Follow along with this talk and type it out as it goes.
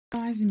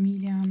guys,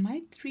 Amelia. I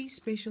made 3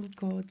 special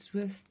cards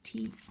with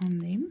tea on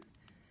them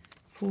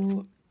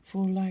for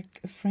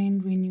like a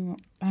friend when you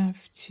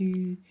have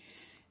to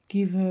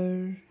give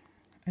her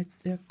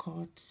a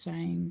card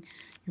saying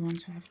you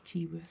want to have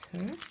tea with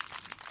her.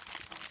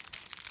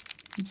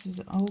 This is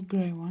an old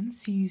grey one.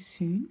 See you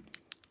soon.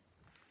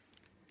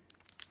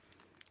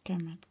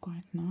 Came out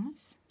quite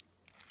nice.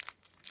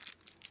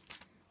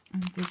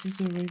 And this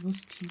is a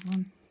Rebels tea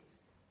one.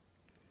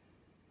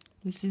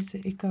 This is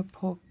the Echo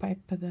Park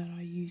paper that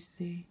I used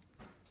there.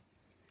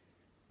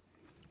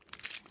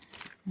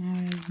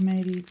 I've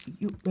made it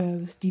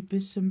with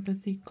Deepest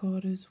Sympathy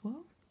card as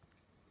well.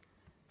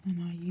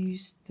 And I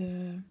used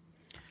the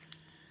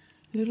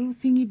little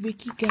thingy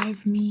Becky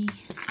gave me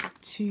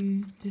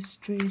to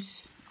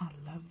distress. I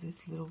love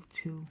this little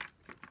tool.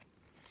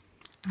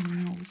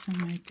 And I also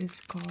made this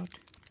card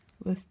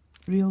with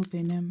real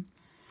denim.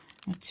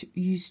 I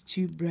used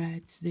 2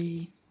 brads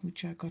there,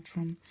 which I got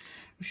from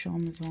Rochelle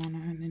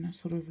Mazzano, and then I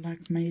sort of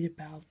like made a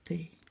belt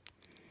there.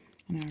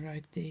 And I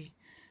wrote there,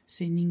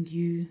 sending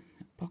you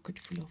a pocket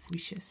full of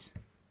wishes.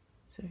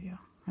 So yeah,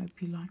 hope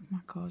you like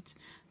my cards.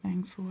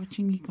 Thanks for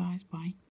watching, you guys. Bye.